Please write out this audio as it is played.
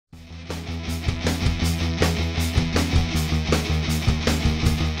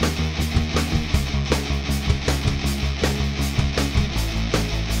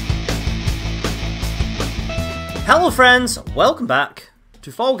Hello friends, welcome back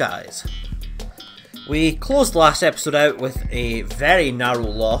to Fall Guys. We closed the last episode out with a very narrow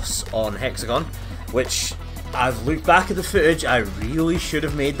loss on Hexagon, which I've looked back at the footage, I really should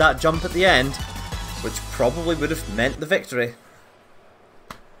have made that jump at the end, which probably would have meant the victory.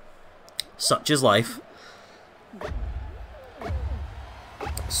 Such is life.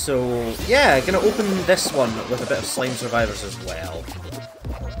 So yeah, gonna open this one with a bit of Slime Survivors as well.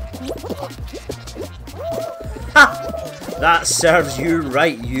 Ha! That serves you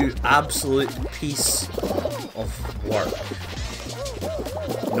right, you absolute piece of work.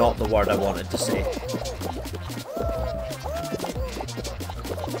 Not the word I wanted to say.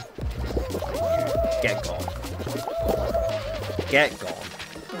 Get gone. Get gone.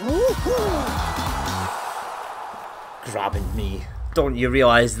 Grabbing me. Don't you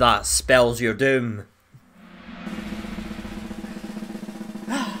realise that spells your doom?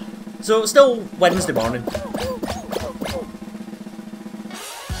 So, still Wednesday morning.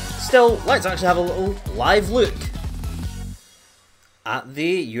 Still, let's actually have a little live look at the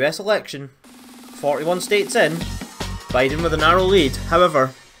US election. 41 states in, Biden with a narrow lead.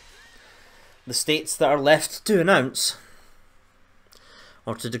 However, the states that are left to announce,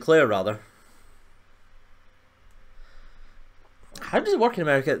 or to declare rather. How does it work in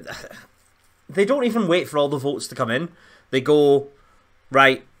America? They don't even wait for all the votes to come in. They go,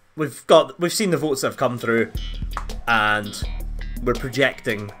 right, we've seen the votes that have come through, and we're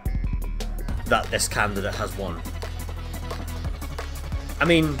projecting that this candidate has won. I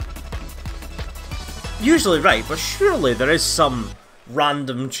mean, usually right, but surely there is some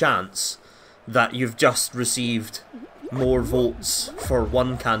random chance that you've just received more votes for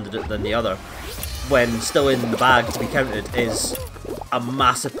one candidate than the other, when still in the bag to be counted is a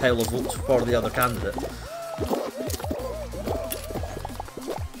massive pile of votes for the other candidate.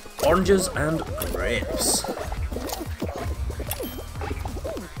 Oranges and grapes.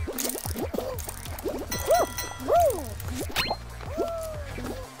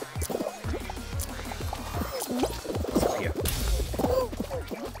 Here.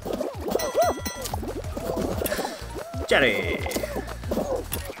 Cherry!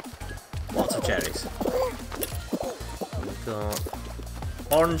 Lots of cherries. We've got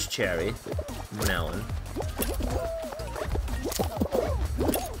orange cherry, melon.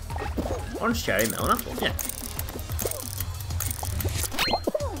 Orange cherry, melon, apple, yeah.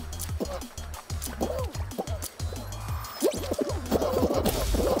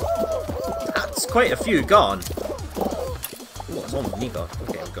 That's quite a few gone. Oh, it's only me gone.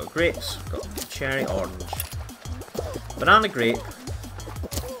 Okay, we've got grapes, we've got cherry, orange. Banana grape.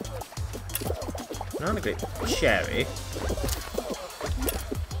 Banana grape, cherry.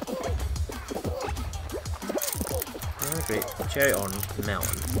 Banana grape, cherry, orange, melon.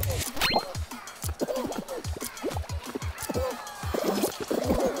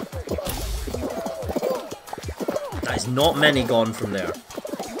 That is not many gone from there.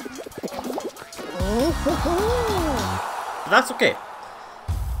 But that's okay.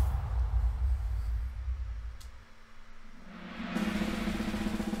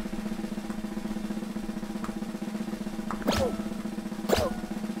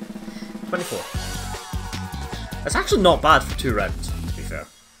 That's actually not bad for 2 rounds, to be fair.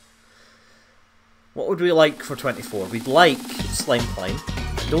 What would we like for 24? We'd like Slime Climb.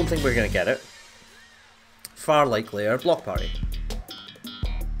 Don't think we're going to get it. Far likelier Block Party.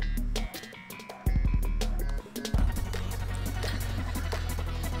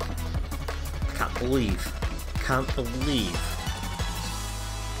 Can't believe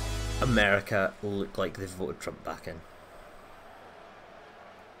America look like they've voted Trump back in.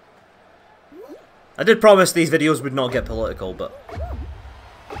 I did promise these videos would not get political, but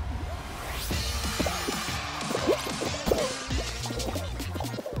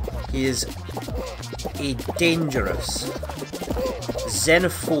he is a dangerous,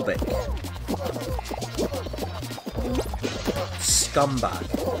 xenophobic scumbag.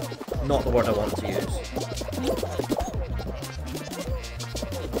 Not the word I want to use.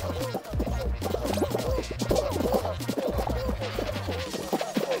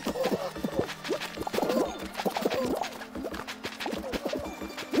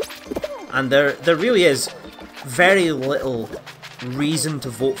 And there really is very little reason to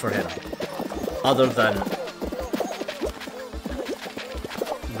vote for him, other than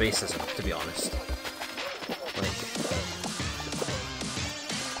racism, to be honest.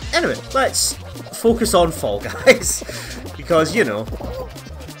 Anyway, let's focus on Fall Guys, because, you know,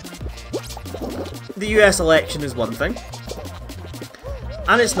 the US election is one thing,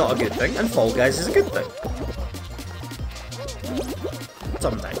 and it's not a good thing, and Fall Guys is a good thing.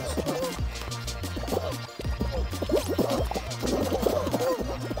 Sometimes.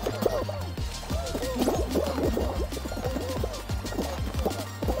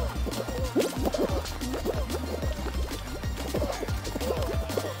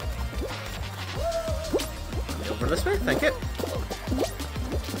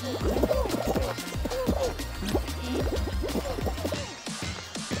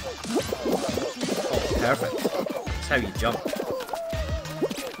 perfect. That's how you jump.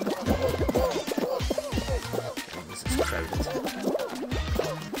 Oh, this is crowded.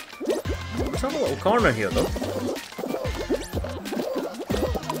 Let's have a little corner here though.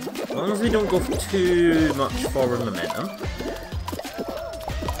 As long as we don't go too much forward momentum.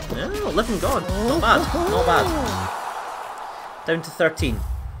 No, living God. Not bad. Not bad. Down to 13.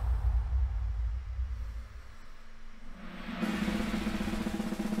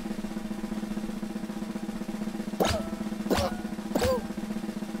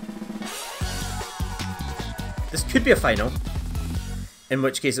 This could be a final, in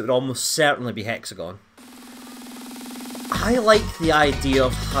which case it would almost certainly be hexagon. I like the idea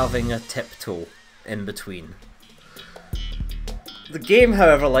of having a tiptoe in between. The game,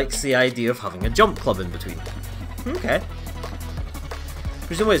 however, likes the idea of having a jump club in between. Okay.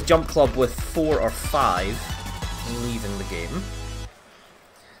 Presumably it's jump club with 4 or 5 leaving the game.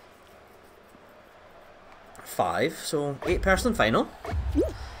 5, so 8-person final.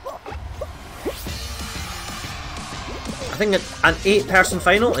 I think an 8-person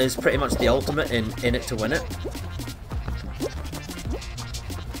final is pretty much the ultimate in it to win it.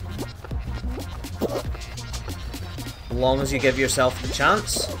 As long as you give yourself the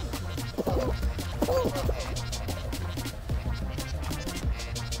chance.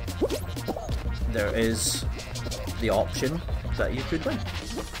 There is the option that you could win.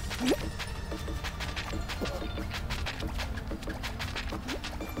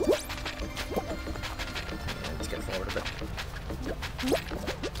 Let's get forward a bit.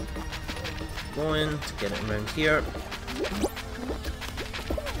 Going to get it around here.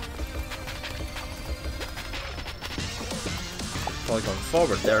 Probably gone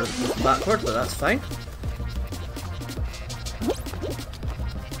forward there, backward, but that's fine.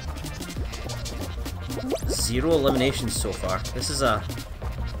 Zero eliminations so far. This is a...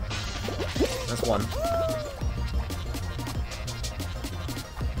 That's one.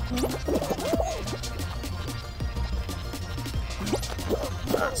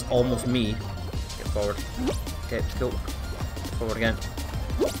 That's almost me. Get forward. Okay, cool. Forward again.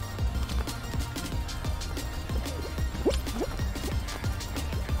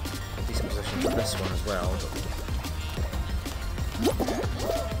 Decent position for this one as well.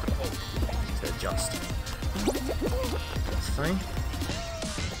 To adjust. That's fine.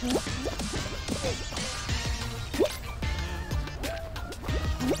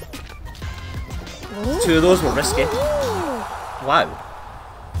 Two of those were risky. Wow.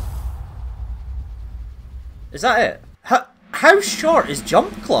 Is that it? How short is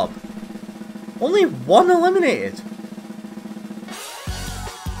Jump Club? Only one eliminated.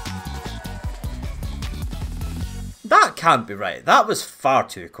 That can't be right. That was far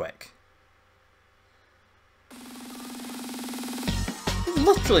too quick.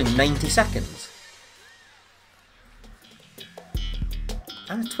 Literally 90 seconds.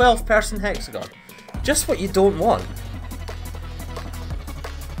 And a 12-person hexagon. Just what you don't want.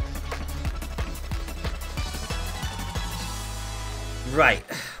 Right,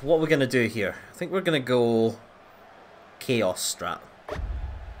 what we're going to do here. I think we're going to go Chaos strat.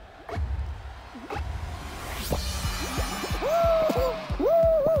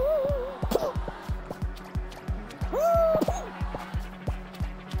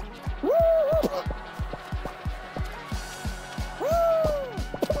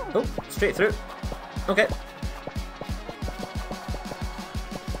 Oh, straight through. Okay.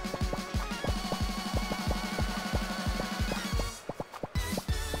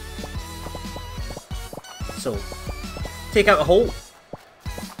 So, take out a hole.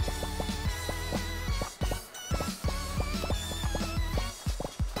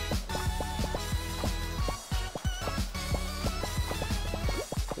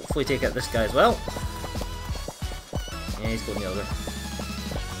 Hopefully take out this guy as well. Yeah, he's going the other.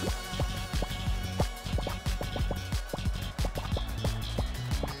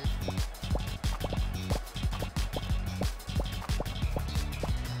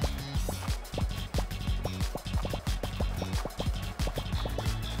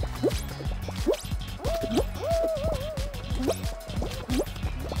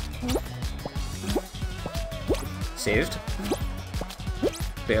 Saved.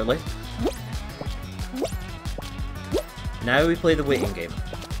 Barely. Now we play the waiting game.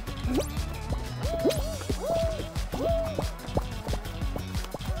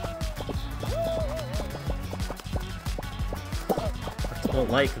 I don't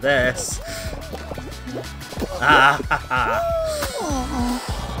like this.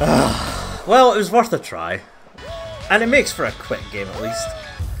 Well, it was worth a try. And it makes for a quick game at least.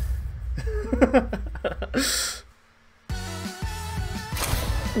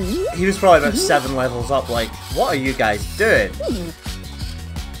 He was probably about 7 levels up, like, what are you guys doing?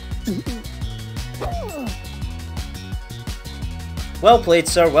 Well played,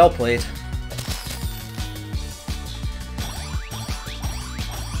 sir, well played.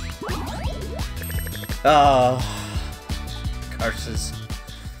 Curses.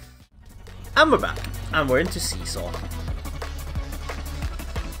 And we're back, and we're into Seesaw.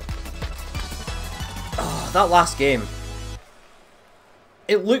 That last game,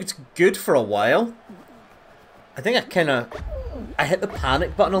 it looked good for a while. I think I hit the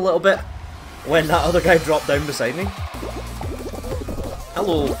panic button a little bit when that other guy dropped down beside me.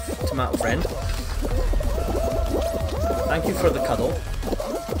 Hello, tomato friend. Thank you for the cuddle.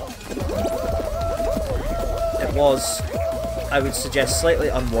 It was, I would suggest, slightly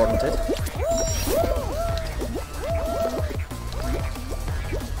unwarranted.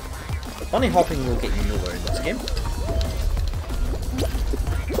 Bunny hopping will get you nowhere in this game.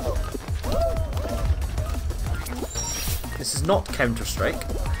 This is not Counter-Strike.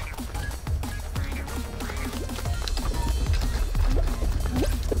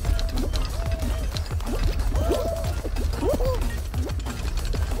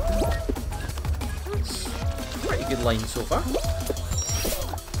 Pretty good line so far.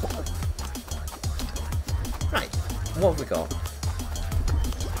 Right, what have we got?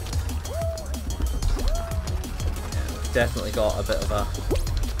 Definitely got a bit of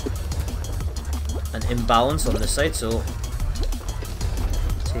an imbalance on this side, so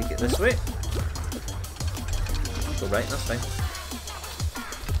take it this way. Go right, that's fine.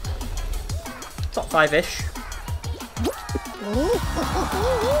 Top 5-ish.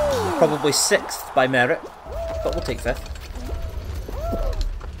 Probably 6th by merit, but we'll take 5th.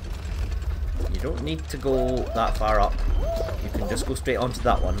 You don't need to go that far up. You can just go straight onto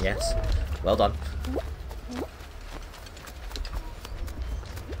that one, yes. Well done.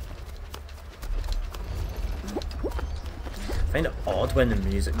 I find it odd when the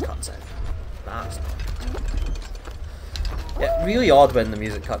music cuts out. That's not good. Yeah, really odd when the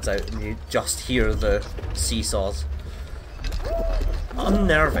music cuts out and you just hear the seesaws.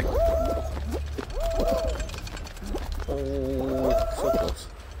 Unnerving. Oh, so close.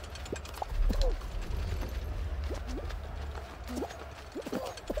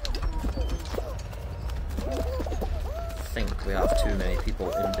 I think we have too many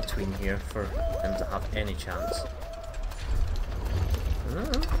people in between here for him to have any chance.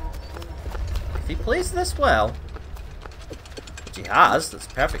 If he plays this well, which he has, that's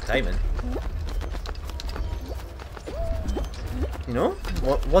perfect timing. You know,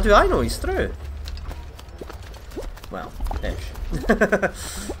 what do I know? He's through. Well, ish.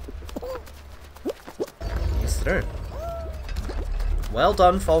 He's through. Well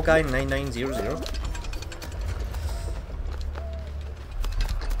done, Fall Guy 9900.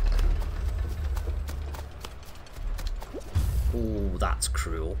 Oh, that's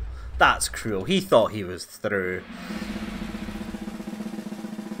cruel. That's cruel. He thought he was through.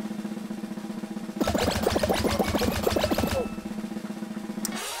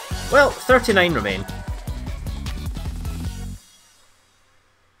 Well, 39 remain.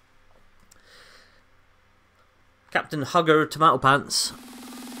 Captain Hugger Tomato Pants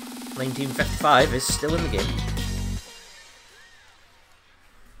 1955 is still in the game.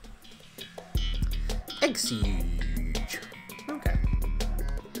 Egg Siege. Okay.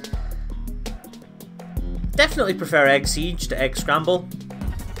 Definitely prefer Egg Siege to Egg Scramble,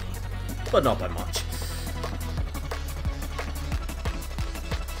 but not by much.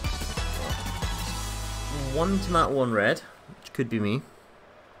 One tomato, one red, which could be me.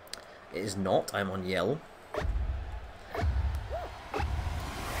 It is not, I'm on yellow.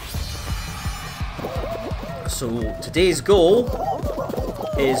 So today's goal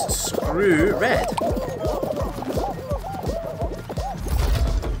is screw red.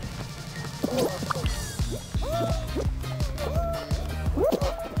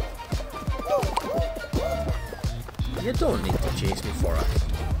 You don't need to chase me for a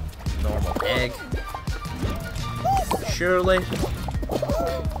normal egg. Surely.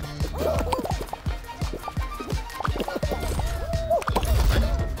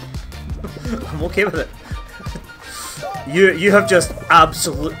 I'm okay with it. You have just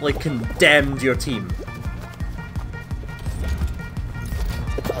absolutely condemned your team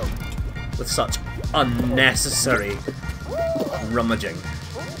with such unnecessary rummaging.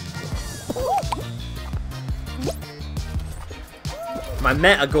 My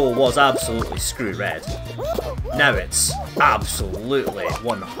meta goal was absolutely screw red. Now it's absolutely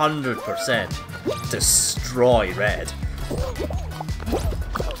 100% destroy red.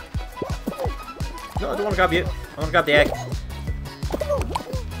 No, I don't want to grab you. I want to grab the egg.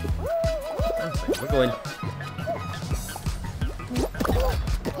 we're going.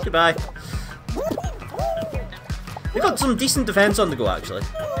 Goodbye. We've got some decent defense on the go, actually.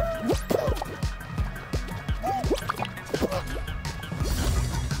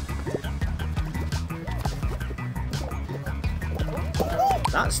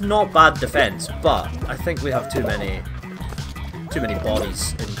 That's not bad defense, but I think we have too many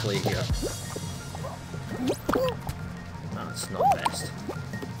bodies in play here. That's not best.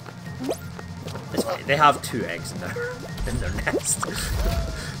 It's fine. They have 2 eggs in their nest.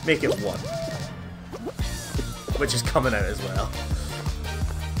 Make it 1. Which is coming out as well.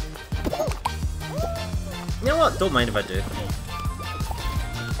 You know what? Don't mind if I do.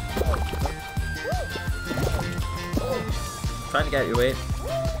 Trying to get out your way.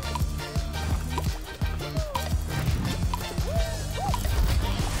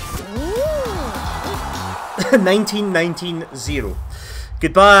 Ooh. 19-19-0.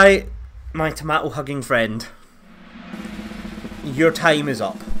 Goodbye, my tomato-hugging friend. Your time is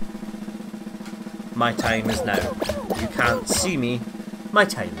up. My time is now. You can't see me. My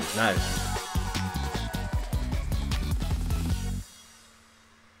time is now.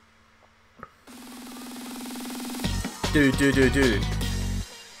 Do.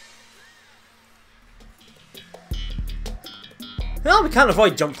 Well, we can't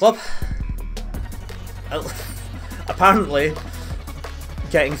avoid Jump Club. Apparently,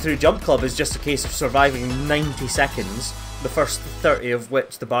 getting through Jump Club is just a case of surviving 90 seconds, the first 30 of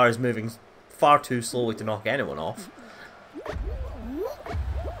which the bar is moving far too slowly to knock anyone off.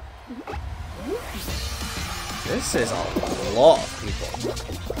 This is a lot of people.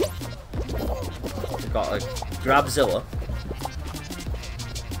 We've got a Grabzilla.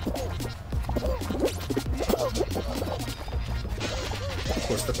 Of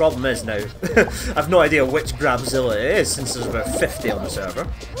course, the problem is now, I've no idea which Grabzilla it is since there's about 50 on the server.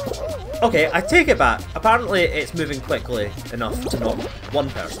 Okay, I take it back. Apparently it's moving quickly enough to knock 1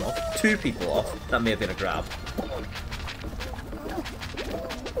 person off, 2 people off. That may have been a grab.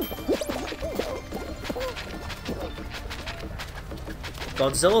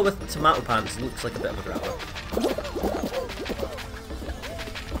 Godzilla with tomato pants looks like a bit of a grabber.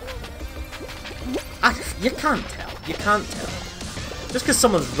 You can't tell. You can't tell. Just because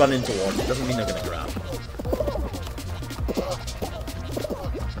someone's running towards it doesn't mean they're going to grab.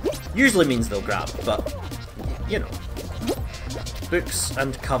 Usually means they'll grab, but, you know. Books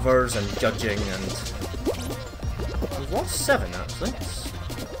and covers and judging and... We've lost 7, actually.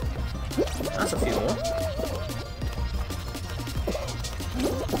 That's a few more.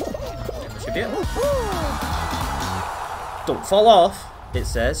 Should be it. Don't fall off, it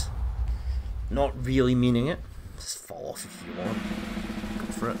says. Not really meaning it. Just fall off if you want. Go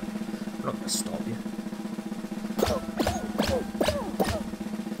for it. I'm not going to stop you.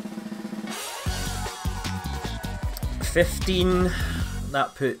 $15.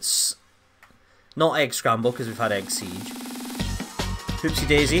 That puts... Not Egg Scramble, because we've had Egg Siege. Hoopsie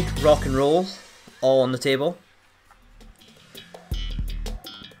Daisy, Rock and Roll, all on the table.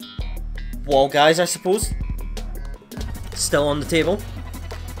 Wall Guys, I suppose. Still on the table.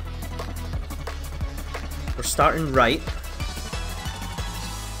 We're starting right.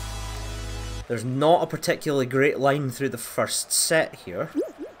 There's not a particularly great line through the first set here.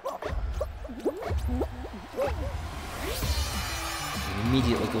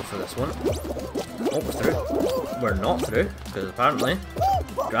 Immediately go for this one. Oh, we're through. We're not through, because apparently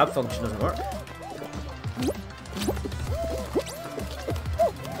grab function doesn't work.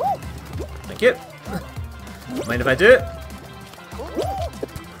 Thank you. Mind if I do it?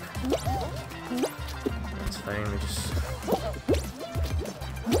 That's fine, we just...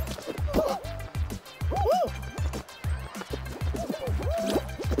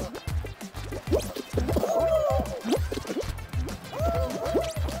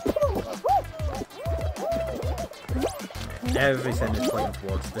 Everything is pointing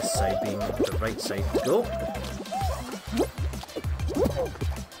towards this side being the right side to go.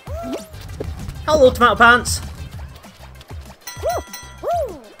 Hello, Tomato Pants!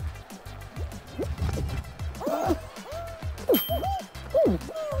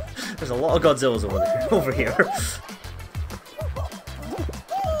 There's a lot of Godzillas over here.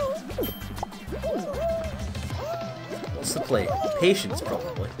 What's the play? Patience,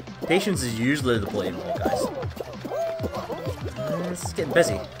 probably. Patience is usually the play in Wall Guys. This is getting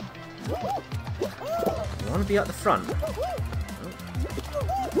busy. You want to be at the front.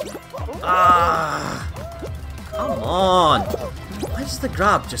 Ah! Come on! Why does the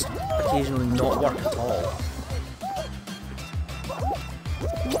grab just occasionally not work at all?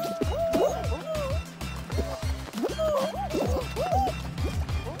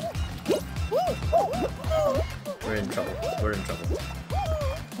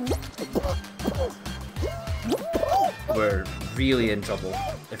 really in trouble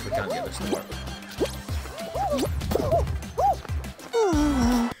if we can't get this to work.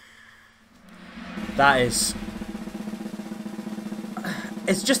 That is...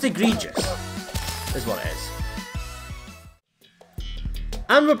 It's just egregious, is what it is.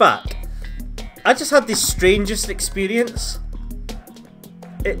 And we're back. I just had the strangest experience.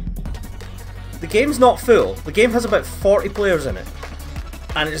 The game's not full. The game has about 40 players in it.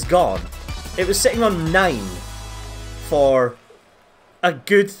 And it's gone. It was sitting on 9 for a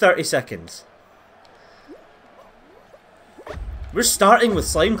good 30 seconds. We're starting with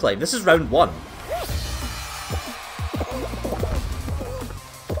Slime Climb. This is round 1.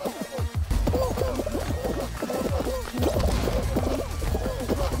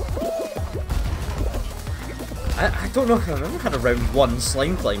 I don't know if I've ever had a round 1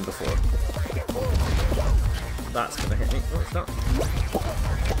 Slime Climb before. That's gonna hit me. Oh, it's not.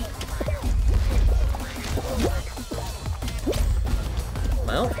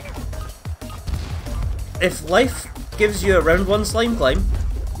 Well, if life gives you a round 1 Slime Climb,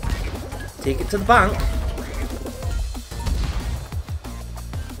 take it to the bank.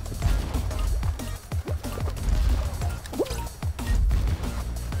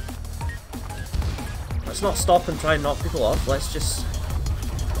 Let's not stop and try and knock people off. Let's just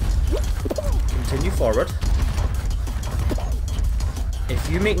continue forward. If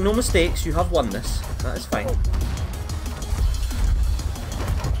you make no mistakes, you have won this. That is fine.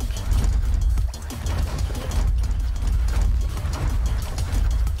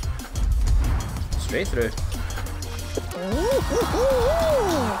 Straight through.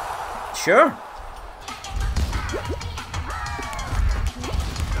 Sure.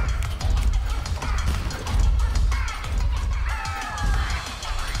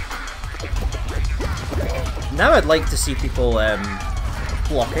 Now I'd like to see people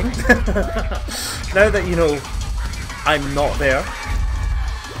blocking. Now that you know I'm not there.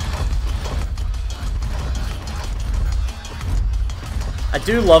 I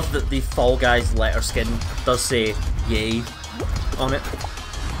do love that the Fall Guys letter skin does say yay on it.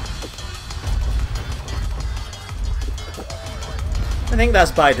 I think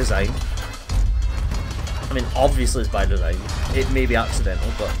that's by design. I mean, obviously it's by design. It may be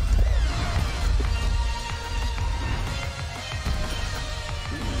accidental, but...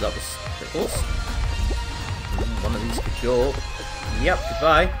 That was a bit close. One of these could go. Yep,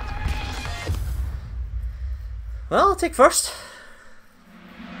 goodbye. Well, I'll take first.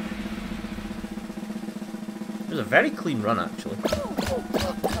 It was a very clean run, actually.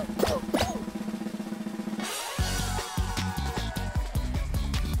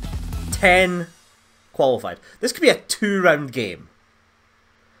 Ten qualified. This could be a 2-round game.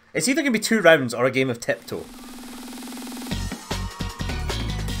 It's either going to be 2 rounds or a game of tiptoe.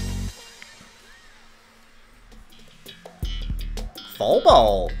 Fall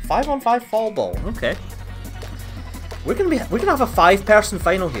ball. 5-on-5 fall ball. Okay. We're gonna have a 5-person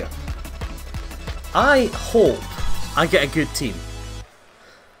final here. I hope I get a good team.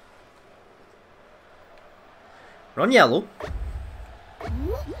 Run yellow.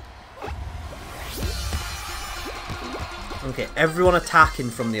 Okay, everyone attacking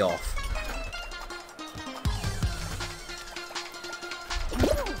from the off.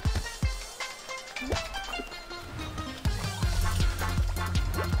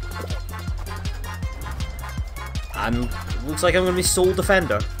 And looks like I'm going to be sole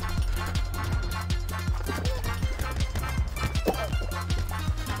defender.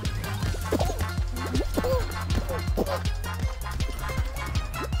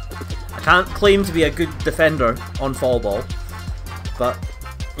 I can't claim to be a good defender on fall ball, but,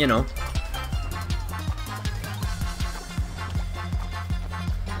 you know.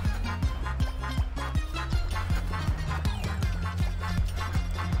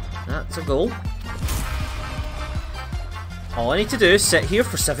 That's a goal. All I need to do is sit here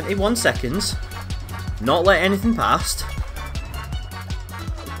for 71 seconds, not let anything past.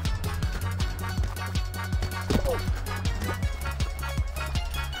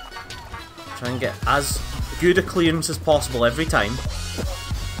 Try and get as good a clearance as possible every time.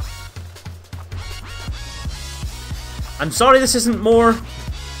 I'm sorry this isn't more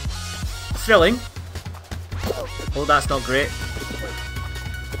thrilling. Oh, that's not great.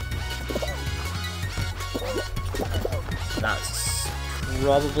 That's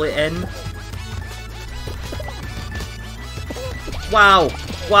probably in. Wow!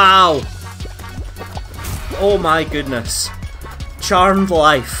 Wow! Oh my goodness. Charmed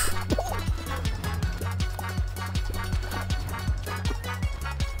life.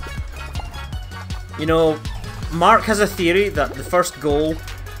 You know, Mark has a theory that the first goal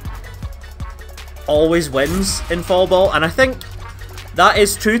always wins in fall ball, and I think That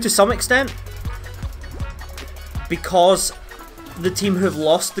is true to some extent, because the team who have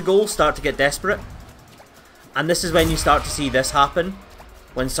lost the goal start to get desperate. And this is when you start to see this happen,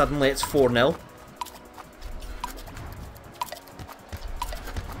 when suddenly it's 4-0.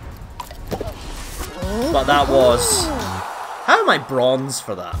 But that was... How am I bronze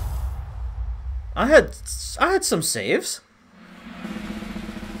for that? I had some saves.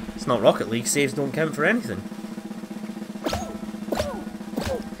 It's not Rocket League, saves don't count for anything.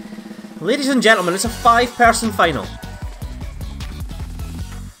 Ladies and gentlemen, it's a 5-person final.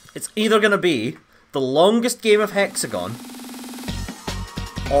 It's either going to be the longest game of Hexagon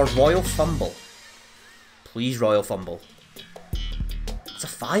or Royal Fumble. Please, Royal Fumble. It's a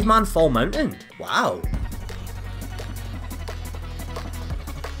 5-man fall mountain. Wow.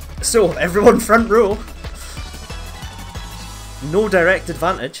 So, everyone front row. No direct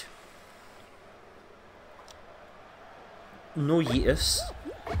advantage. No Yeetus.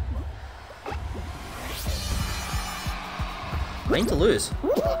 Mine to lose.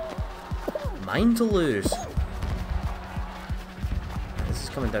 Mine to lose. This is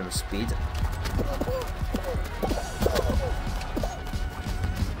coming down with speed.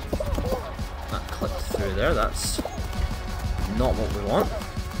 That clipped through there. That's not what we want.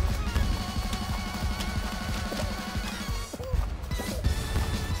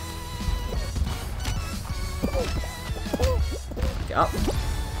 Get up.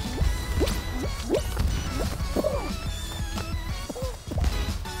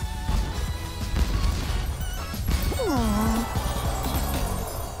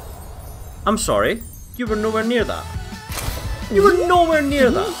 I'm sorry, you were nowhere near that. You were nowhere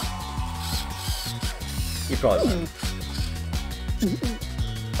near that. You probably were.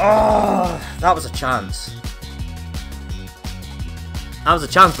 Oh, that was a chance. That was a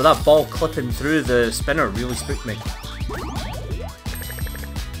chance, but that ball clipping through the spinner really spooked me.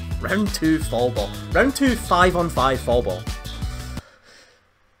 Round 2 fall ball. Round 2 5-on-5 fall ball.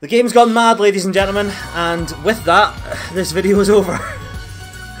 The game's gone mad, ladies and gentlemen, and with that, this video is over.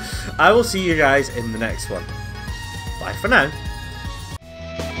 I will see you guys in the next one. Bye for now.